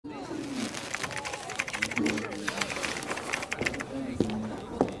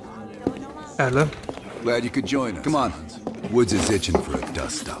Hello. Glad you could join us. Come on. Woods is itching for a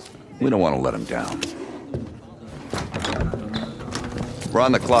dust-up. We don't want to let him down. We're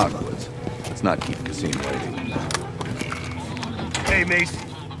on the clock, Woods. Let's not keep Kasim waiting. Hey, Mace.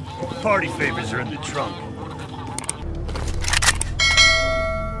 Party favors are in the trunk.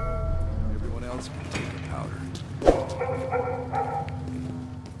 Everyone else can take the powder.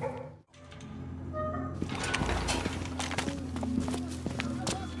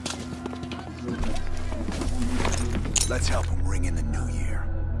 Let's help him ring in the new year.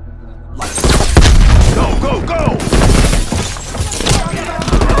 Go, go, go!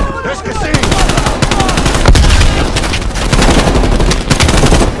 There's Kasim!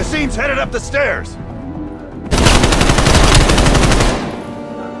 Kasim's headed up the stairs!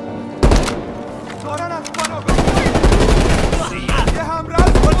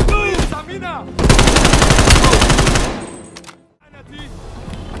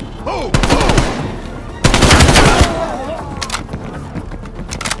 Move!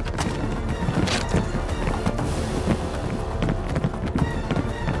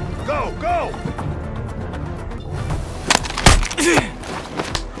 Go, go!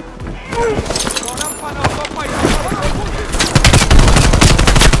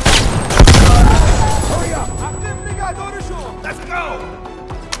 Hurry up! Let's go!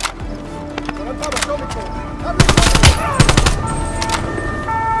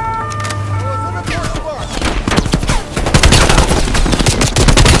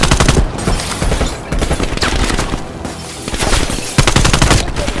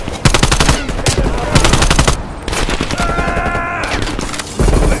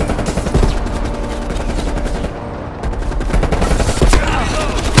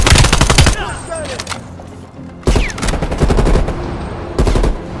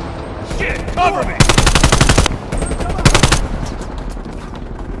 Cover me!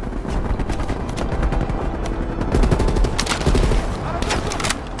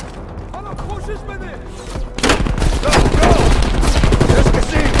 Go, go! There's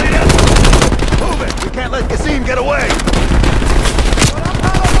Kasim, lead us! Move it! We can't let Kasim get away!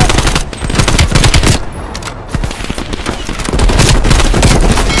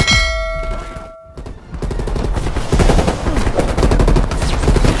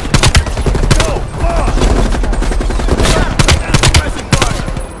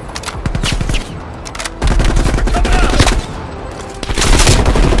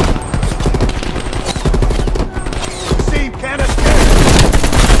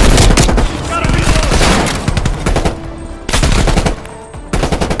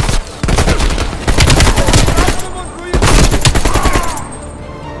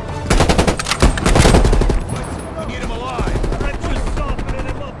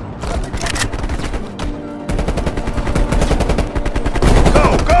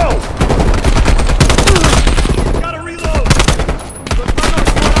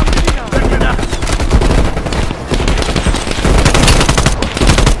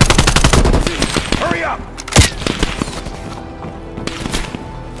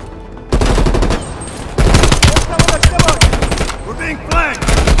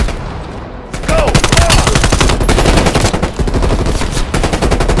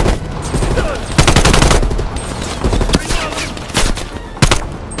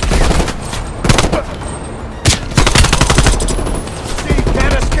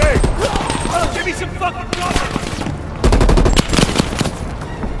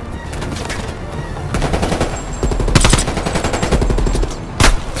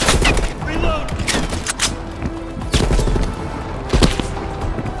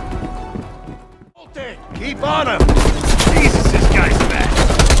 Keep on him! Jesus, this guy's back!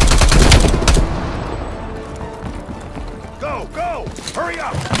 Go, go! Hurry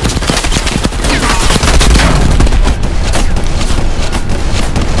up!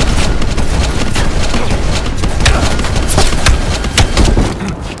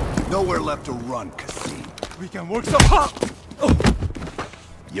 Nowhere left to run, Kasim. We can work so hard!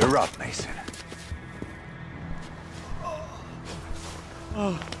 You're up, Mason.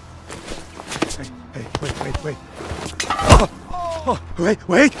 Hey, wait.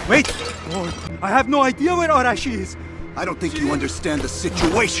 Wait! Lord, I have no idea where Arashi is. I don't think you understand the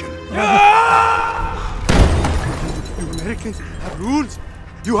situation. You Americans have rules.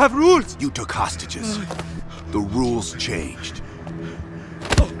 You have rules. You took hostages. The rules changed.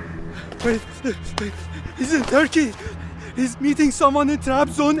 Wait, he's in Turkey. He's meeting someone in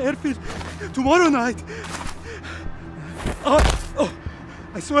Trabzon airfield tomorrow night.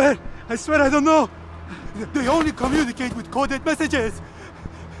 I swear I don't know. They only communicate with coded messages.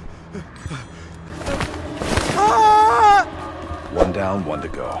 One down, one to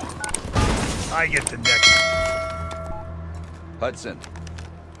go. I get the next. Hudson.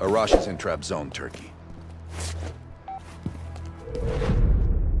 Arash is in trap zone, Turkey.